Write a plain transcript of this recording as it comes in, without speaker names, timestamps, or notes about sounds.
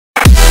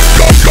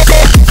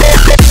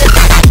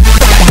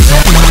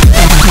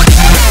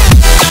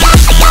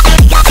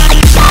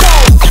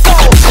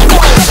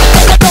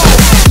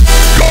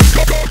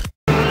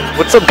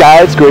What's up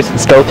guys, Grayson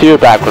Stealth here,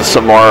 back with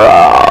some more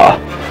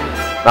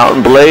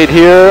Mountain Blade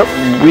here.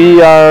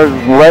 We are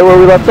right where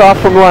we left off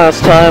from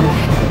last time.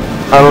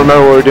 I don't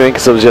remember what we were doing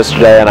because it was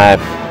yesterday and I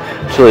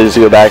actually just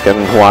go back and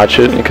watch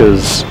it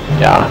because,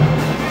 yeah.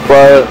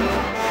 But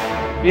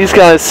these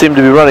guys seem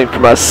to be running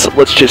from us.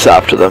 Let's chase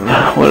after them.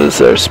 What is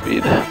their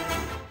speed?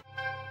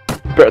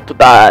 Prepare to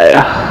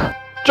die.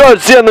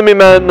 Charge the enemy,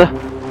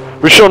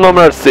 men! We show no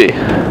mercy.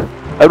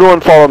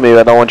 Everyone follow me,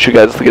 I don't want you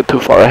guys to get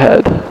too far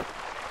ahead.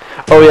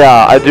 Oh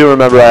yeah, I do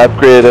remember I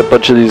upgraded a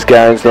bunch of these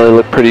guys, now they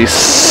look pretty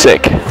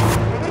sick.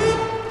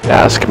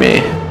 Ask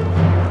me.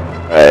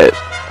 Alright.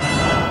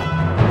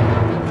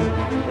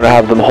 We're gonna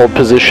have them hold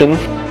position.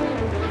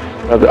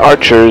 Have the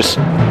archers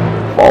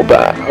fall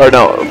back. Or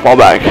no, fall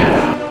back.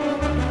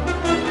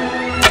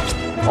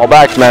 Fall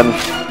back, men.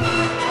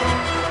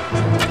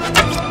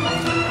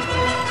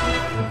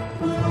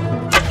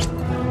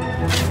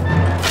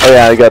 Oh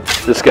yeah, I got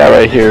this guy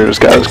right here who's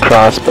got his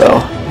crossbow.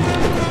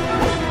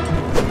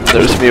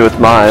 There's me with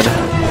mine. Take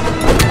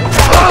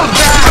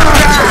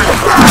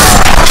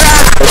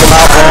them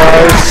out,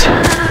 boys.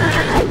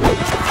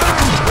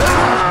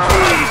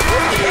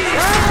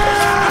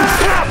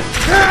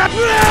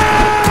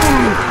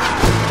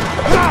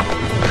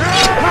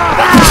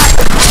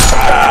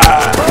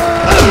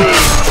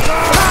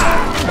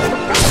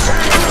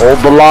 Hold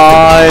the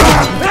line.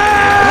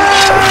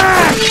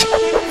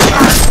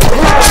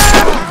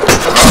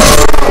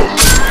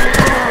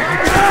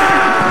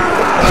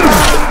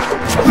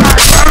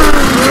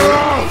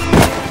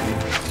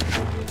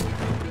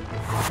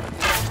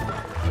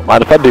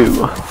 Mind if I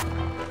do?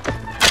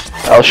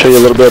 I'll show you a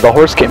little bit of the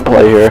horse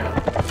gameplay here.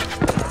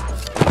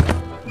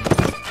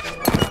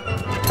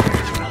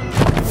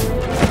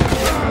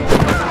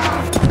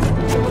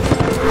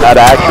 That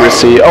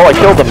accuracy. Oh, I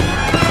killed him.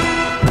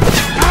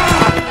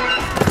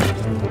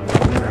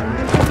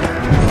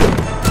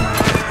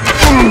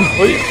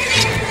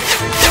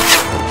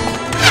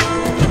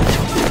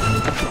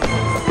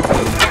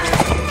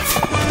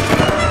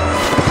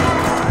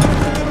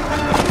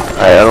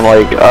 Alright, I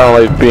don't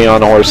like being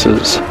on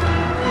horses.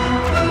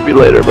 Maybe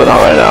later, but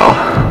not right now.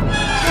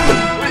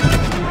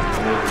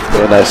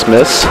 Okay, nice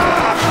miss.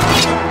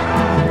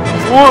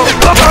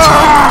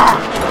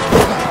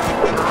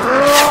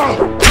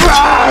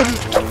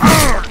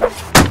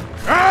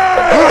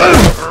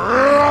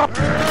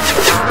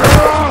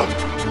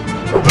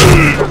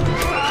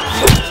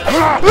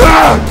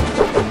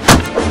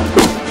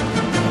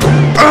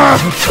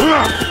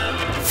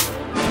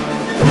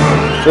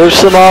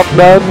 Finish them off,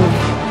 men.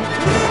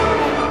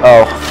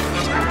 Oh,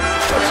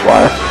 that's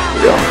why.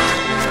 Here we go.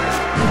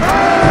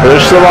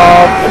 Finish them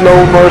off, no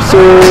mercy.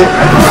 Oh,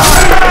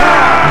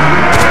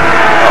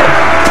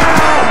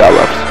 that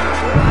left.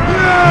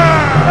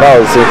 That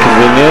was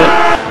inconvenient.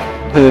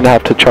 I didn't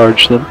have to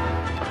charge them.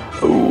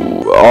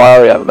 Ooh, oh, I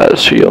already have a meta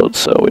shield,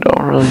 so we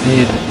don't really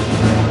need.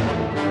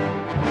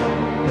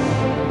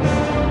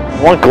 I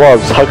want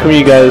gloves. How come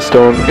you guys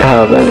don't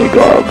have any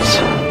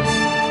gloves?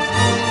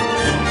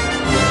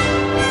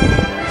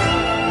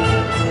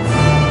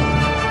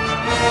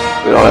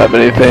 We don't have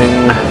anything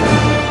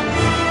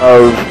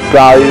of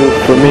value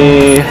for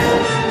me.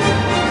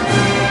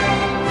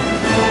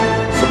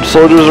 Some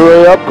soldiers are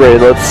ready to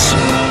upgrade. Let's.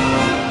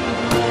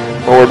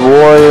 Nord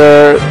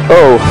Warrior.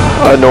 Oh,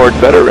 a Nord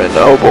Veteran.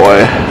 Oh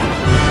boy.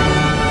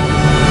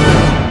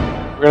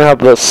 We're gonna have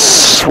the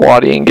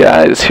Swadian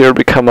guys here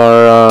become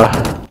our.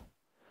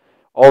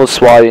 All the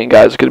Swadian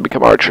guys are gonna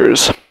become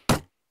archers.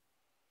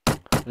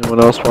 Anyone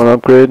else want to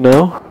upgrade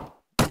now?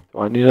 Do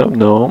I need them?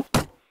 No.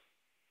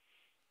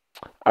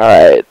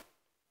 Alright.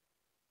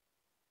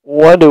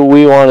 What do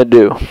we want to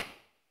do?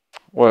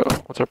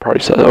 What's our party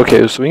size?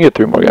 Okay, so we can get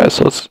 3 more guys.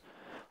 So let's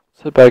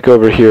head back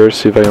over here,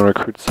 see if I can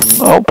recruit some.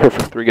 Oh,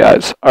 perfect. 3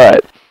 guys.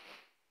 Alright.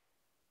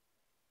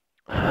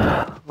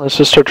 Let's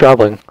just start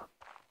traveling.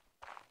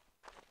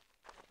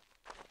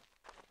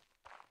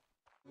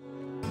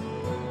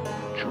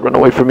 You run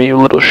away from me, you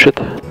little shit.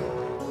 I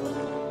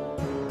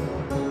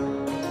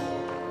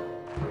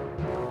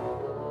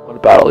want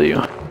to battle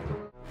you.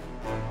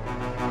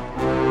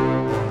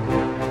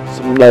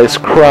 Some nice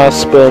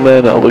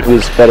crossbowmen. Oh, look at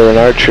this veteran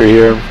archer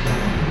here.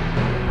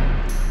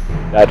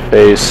 That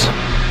face.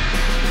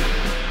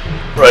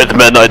 Right,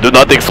 men, I do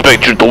not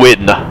expect you to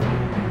win.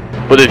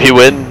 But if you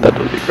win, that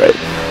would be great.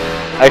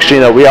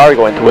 Actually, no, we are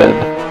going to win.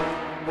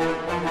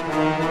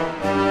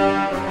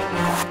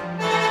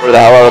 Where the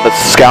hell are the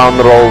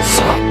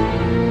scoundrels?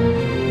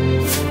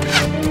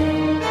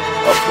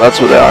 Oh, that's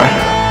where they are.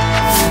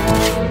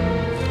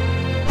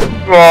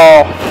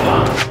 Oh.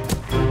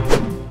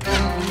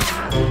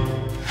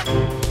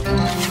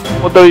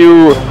 What are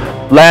you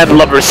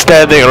landlubbers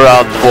standing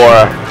around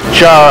for?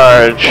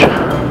 Charge!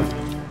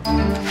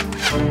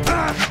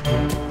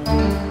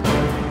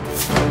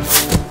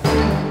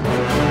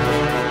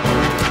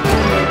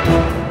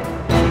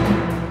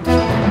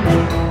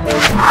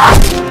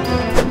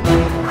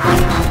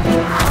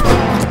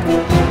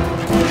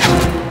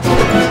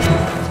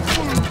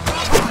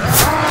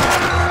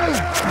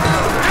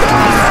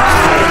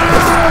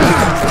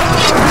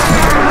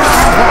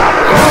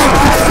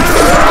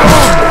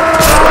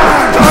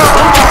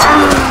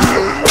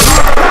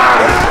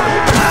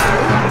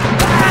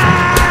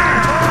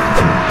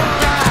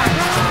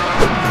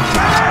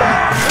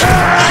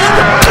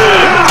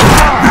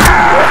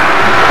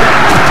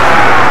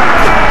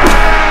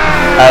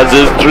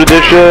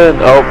 tradition.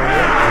 Oh.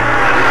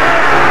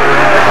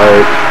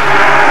 Alright.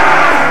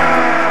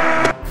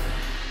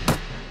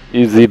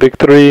 Easy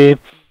victory.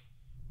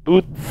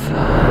 Boots.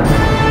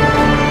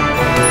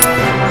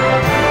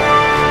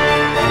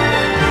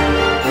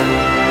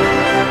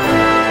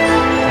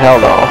 Hell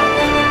no.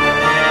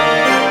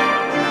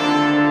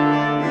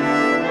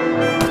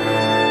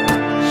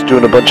 Just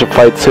doing a bunch of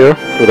fights here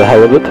for the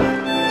hell of it.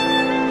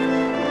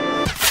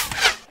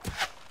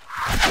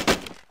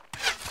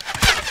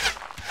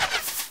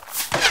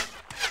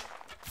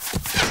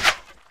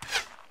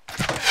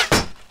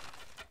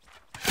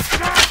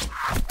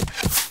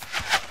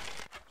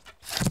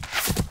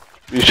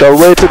 We shall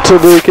wait until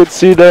we can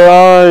see their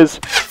eyes.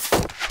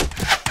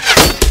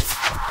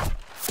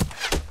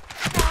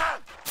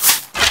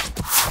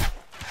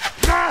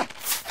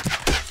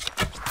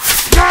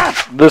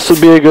 This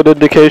would be a good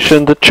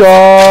indication to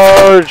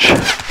charge.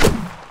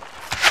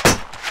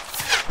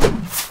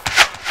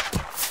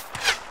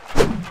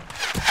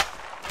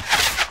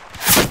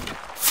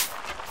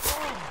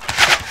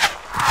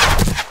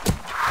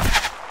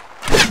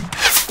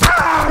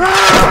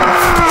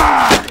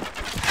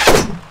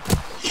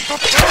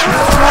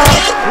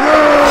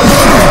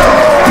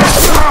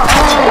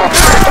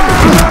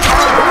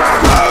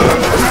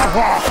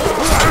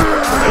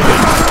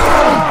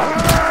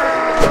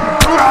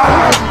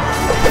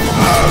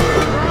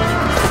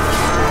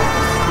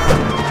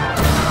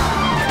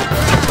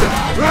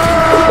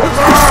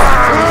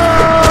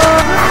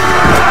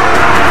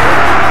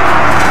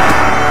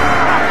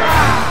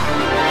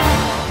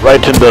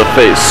 Right in the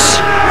face.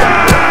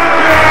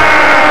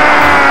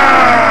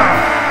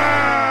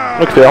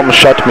 Look, they almost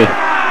shot me.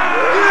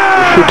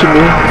 They're shooting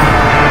me.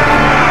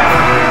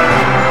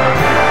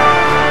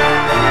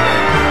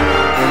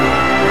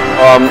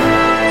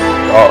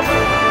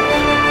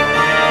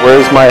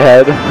 Where's my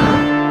head?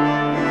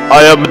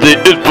 I am the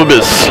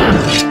infamous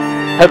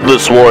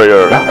Headless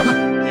Warrior.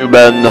 You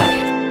men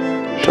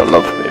shall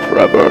love me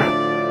forever.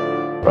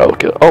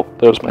 Okay. Oh,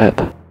 there's my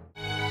head.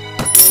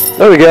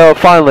 There we go,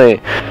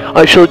 finally.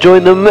 I shall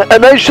join them,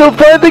 and I shall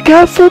find the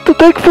castle to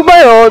take for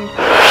my own.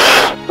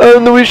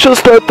 And we shall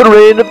start the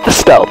reign of the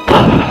stealth.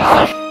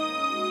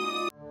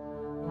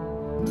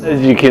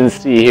 As you can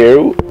see here,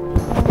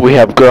 we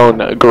have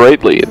grown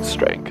greatly in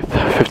strength.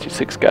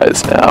 56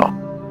 guys now.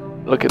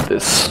 Look at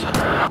this.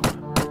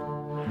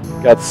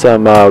 Got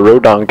some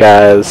Rodon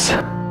guys.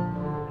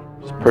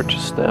 Just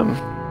purchased them.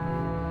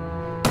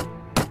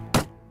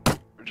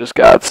 Just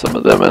got some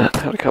of them and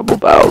had a couple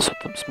battles with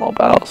them, small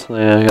battles.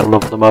 Yeah, I gotta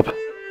level them up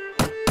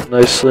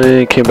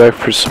nicely. Came back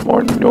for some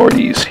more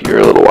Nordies here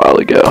a little while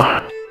ago.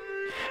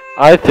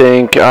 I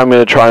think I'm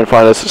gonna try and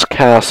find us this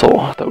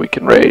castle that we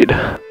can raid.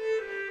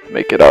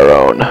 Make it our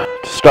own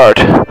to start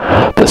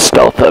the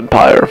stealth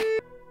empire.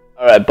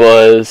 Alright,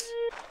 boys.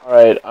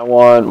 Alright, I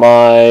want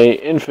my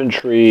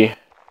infantry.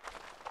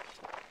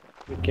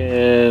 Let's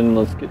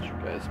get you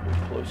guys a bit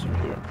closer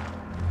here.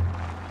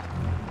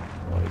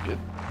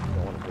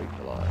 Don't want to break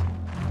the line.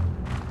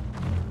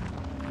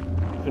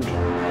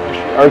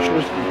 Actually,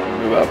 archers can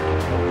move up.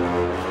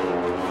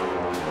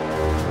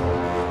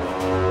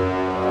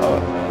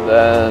 And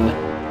then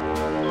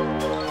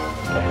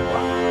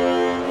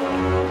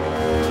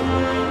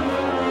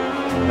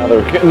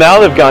now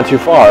they've gone too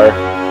far.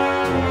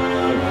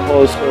 Get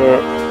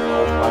closer.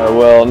 Fire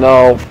will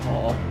no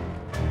fall.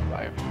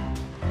 Fire.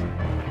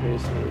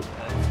 Traces and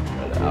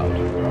spread out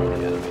around the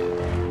enemy.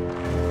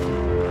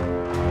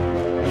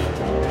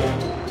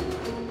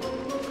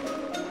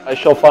 I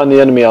shall find the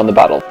enemy on the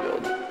battlefield.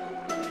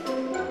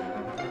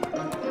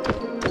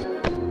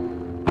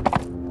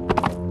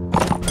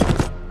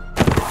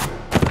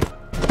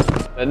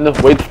 And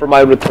wait for my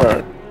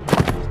return.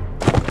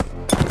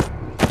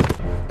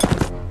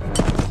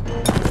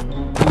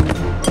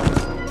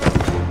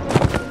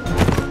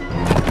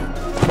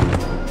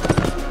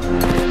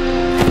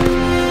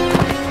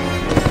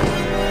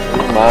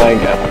 My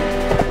God.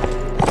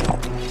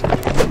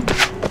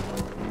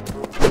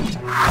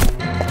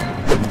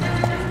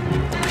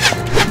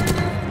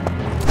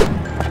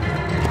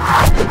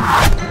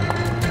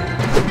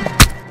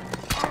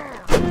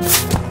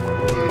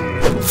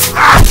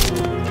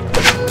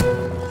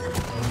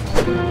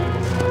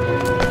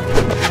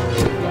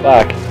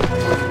 Back.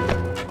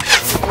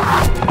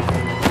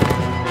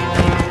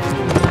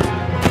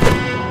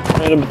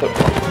 Right up the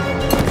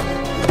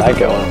that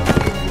going.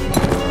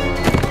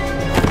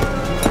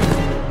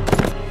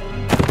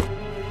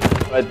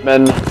 Right,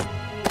 men.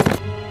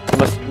 You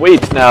must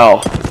wait now.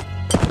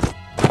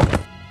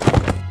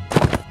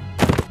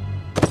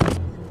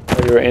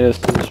 For your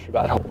anuses for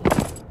battle.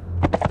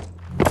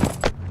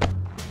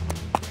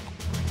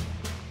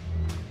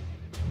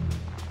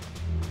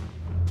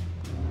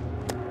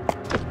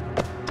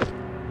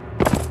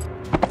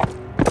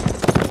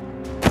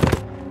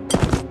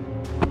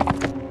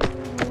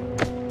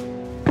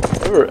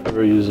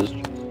 Ever uses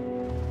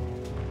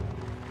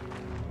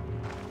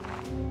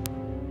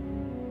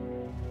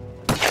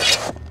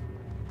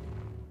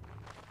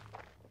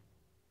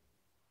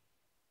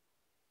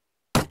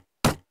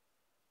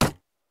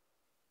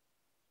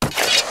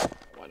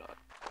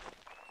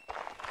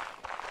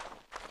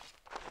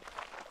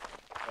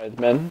Alright,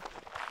 men.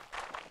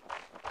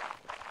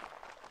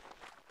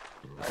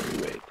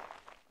 Wait.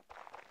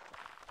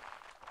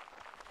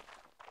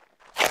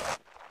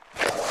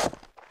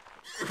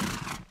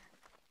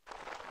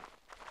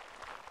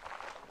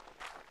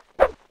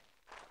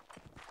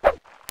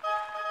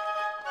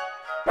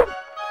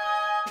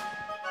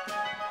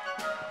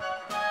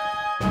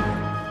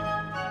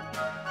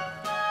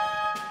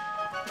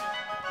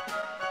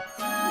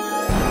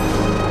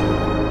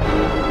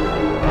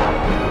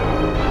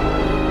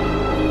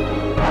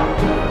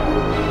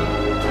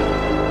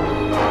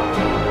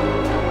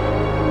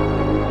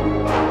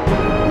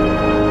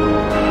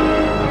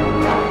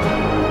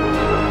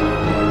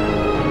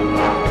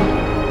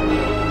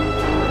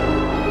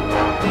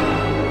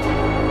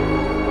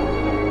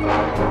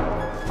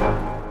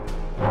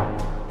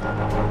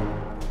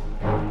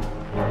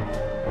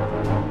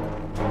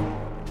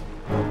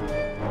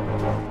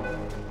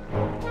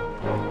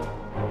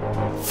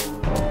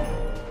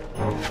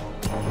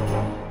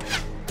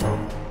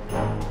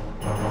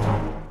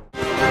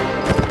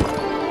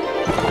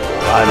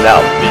 I'm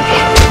out, bitch.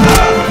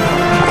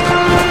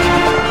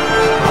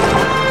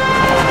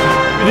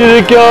 We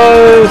did it,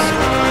 guys!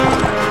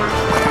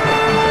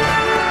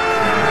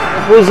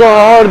 It was a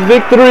hard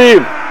victory!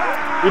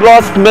 We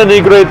lost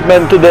many great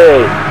men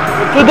today.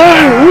 But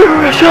today,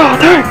 we shall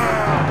take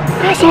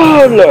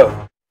castle!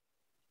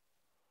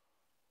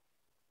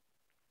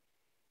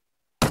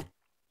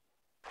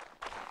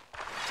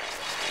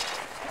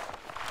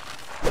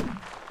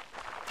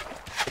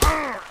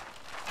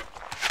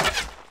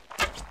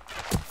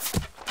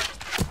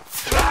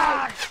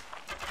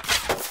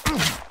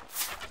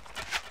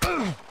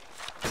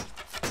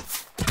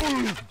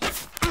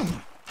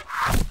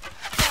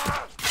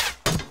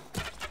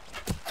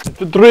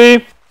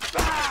 Three,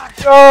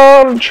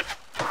 charge!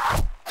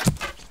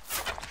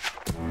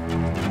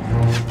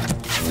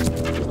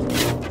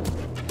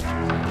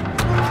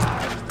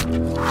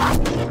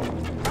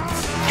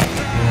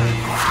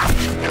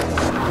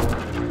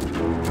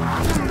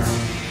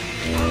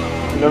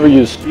 Never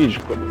use siege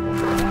equipment.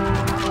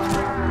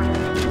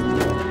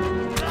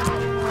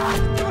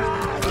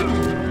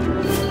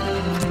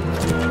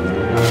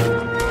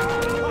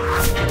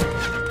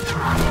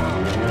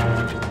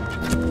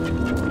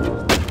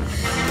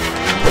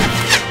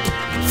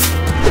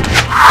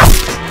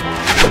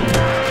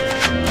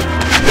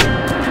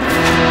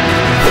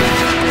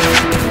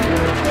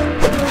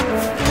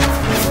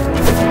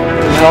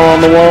 Hell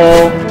on the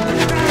wall.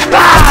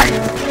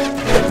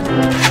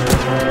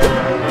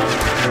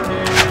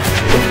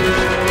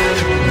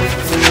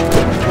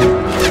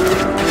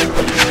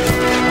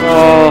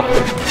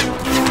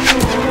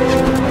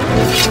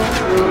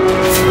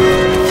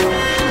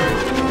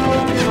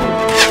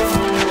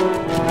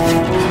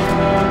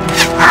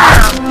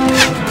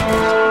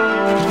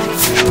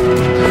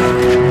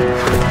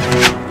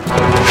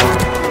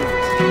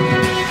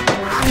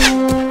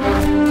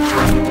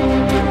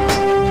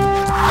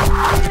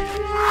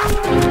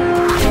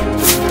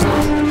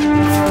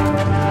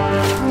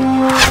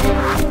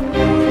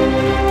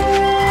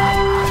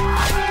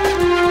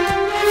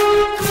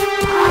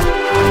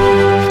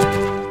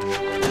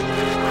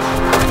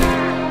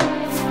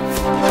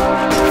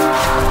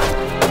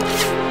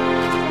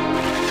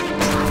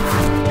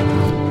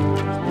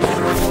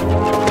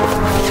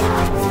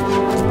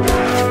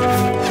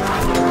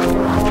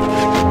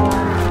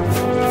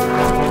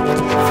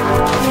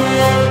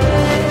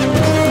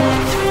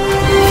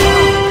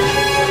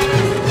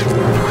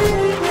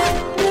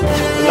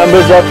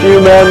 Numbers are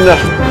few, men.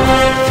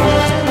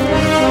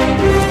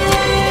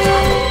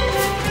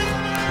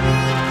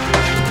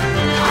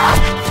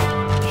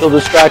 She'll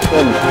distract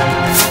them.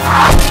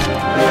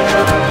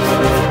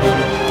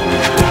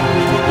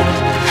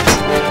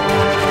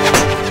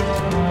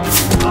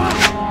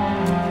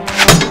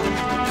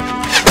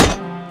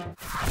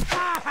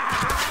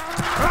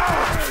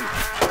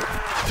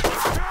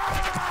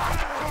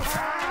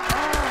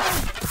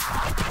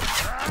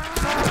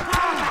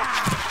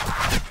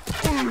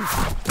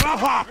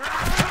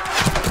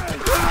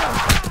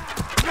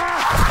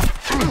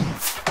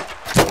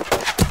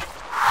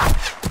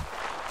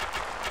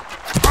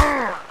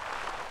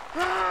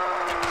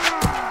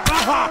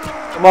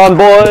 Come on,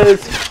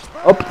 boys!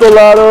 Up the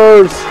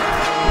ladders!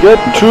 Get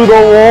to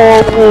the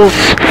walls!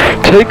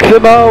 Take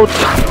them out!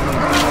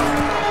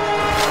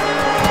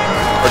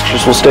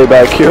 Archers will stay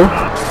back here.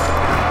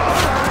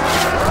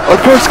 Our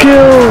first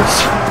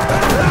kills!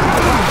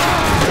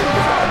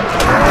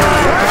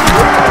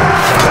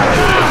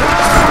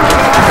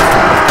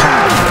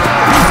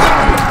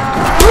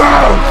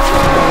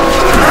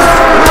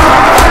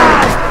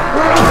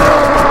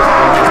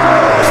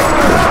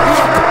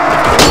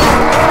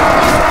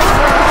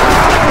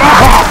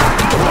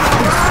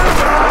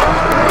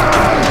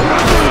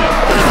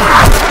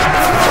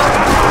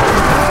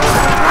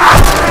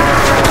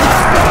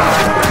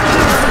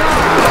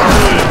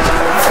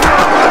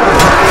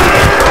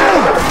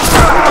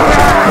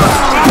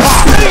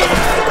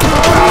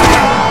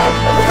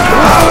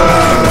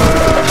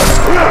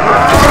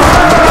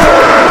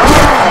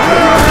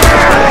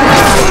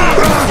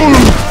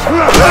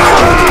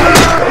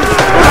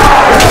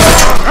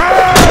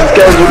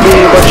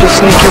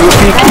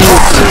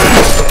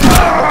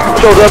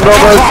 Show them no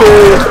mercy!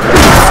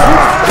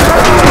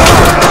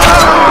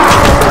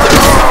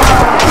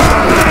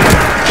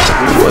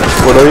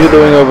 What are you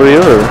doing over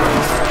here?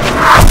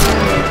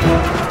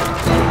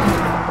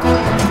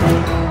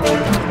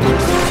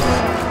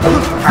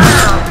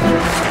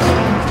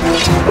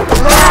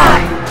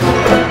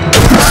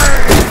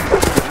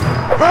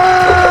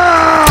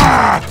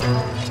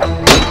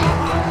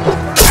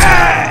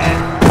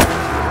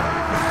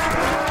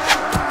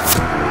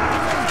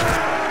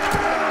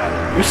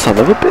 You son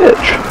of a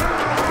bitch!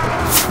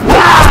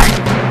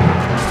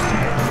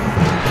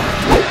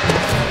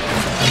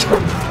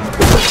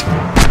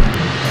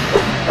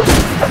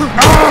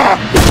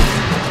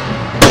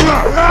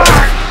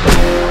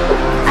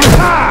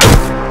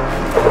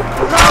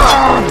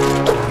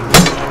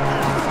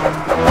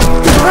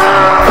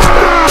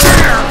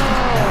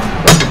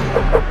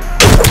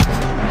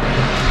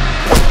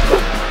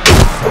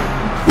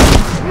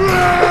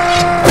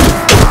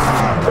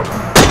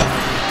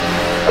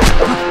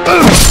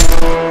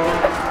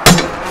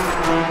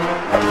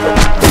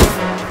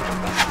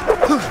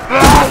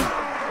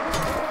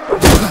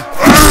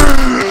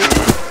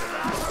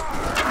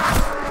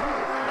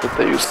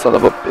 You son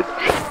of a bitch.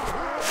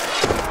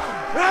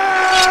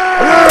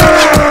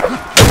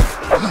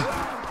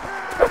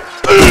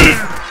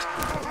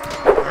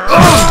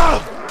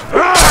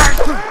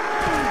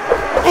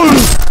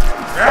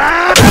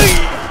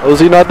 Oh, is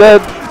he not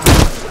dead?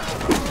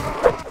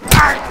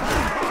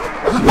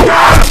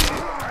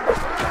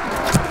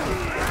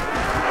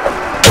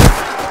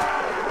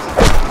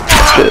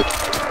 Shit.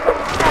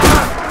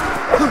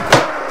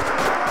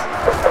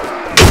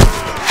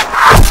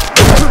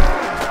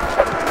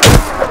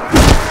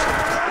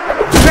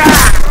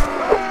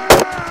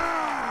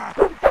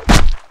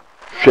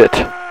 Shit.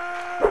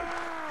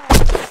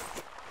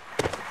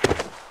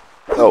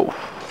 Oh.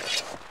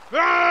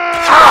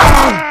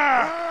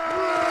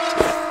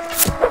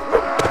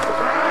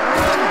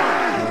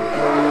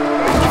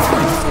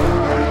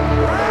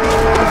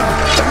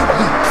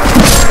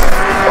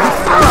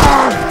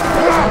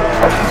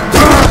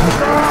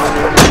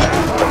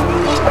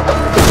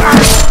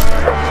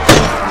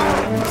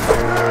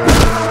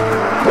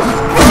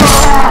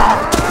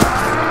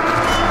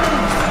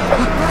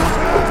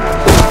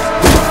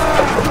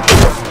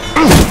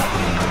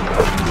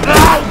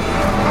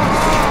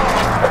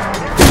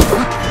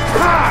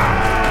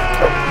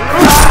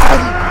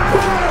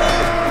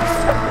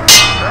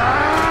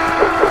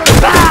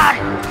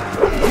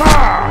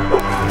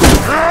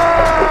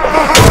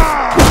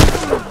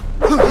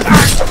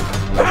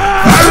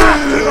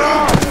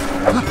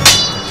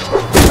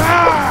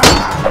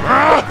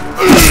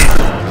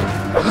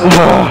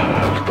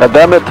 God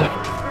damn it.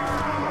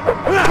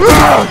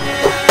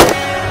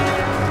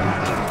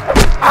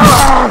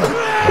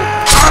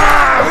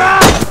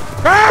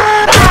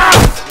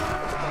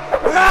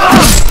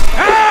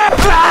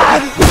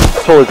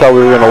 Totally thought we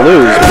were gonna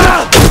lose.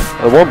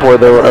 At one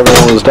point there,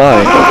 everyone was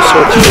dying. That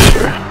was so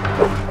cheaper.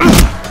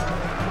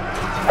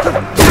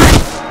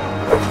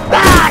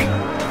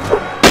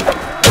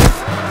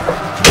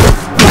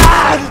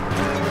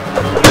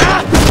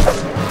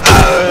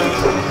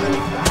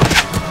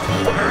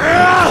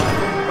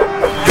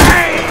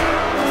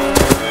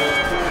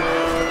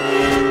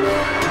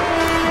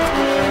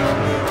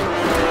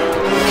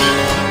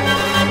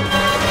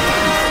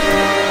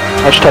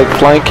 Hashtag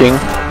flanking.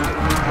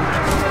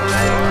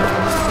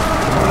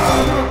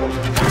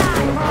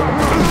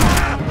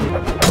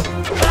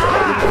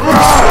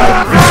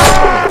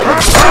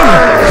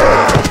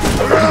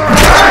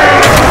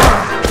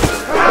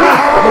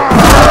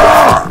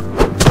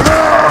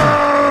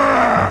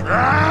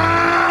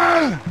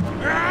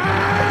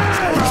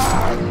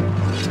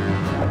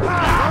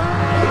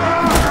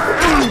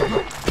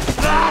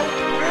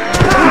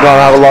 We don't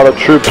have a lot of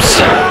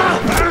troops.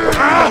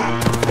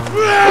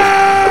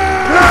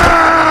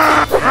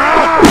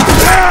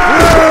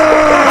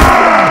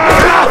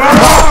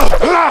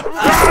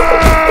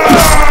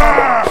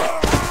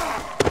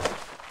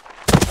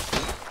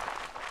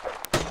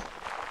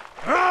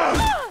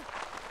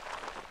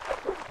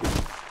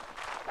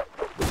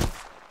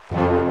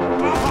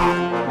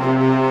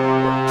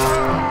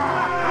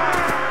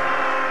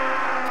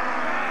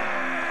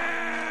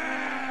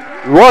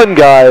 We won,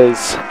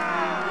 guys!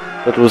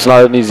 That was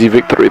not an easy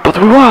victory, but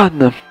we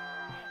won!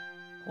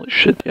 Holy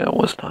shit, yeah, it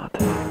was not.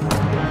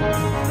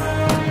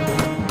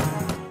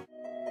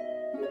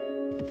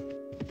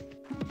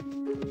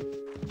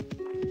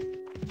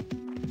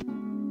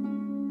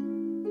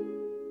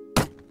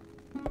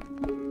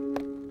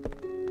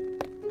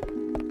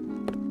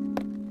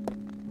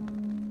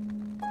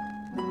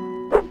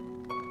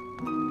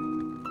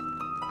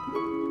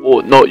 Oh,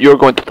 no, you're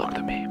going to talk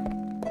to me.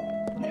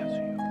 Yes,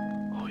 you.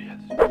 Oh, yes.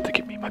 To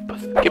give me my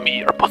pussy. Give me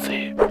your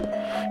pussy.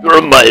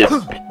 You're my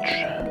bitch.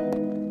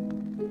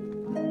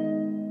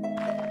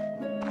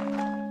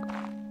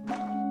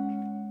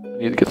 I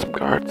need to get some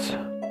guards.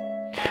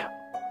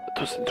 That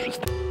was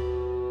interesting.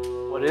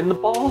 What in the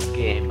balls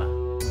game?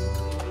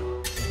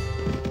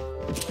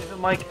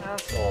 Even my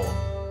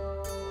castle.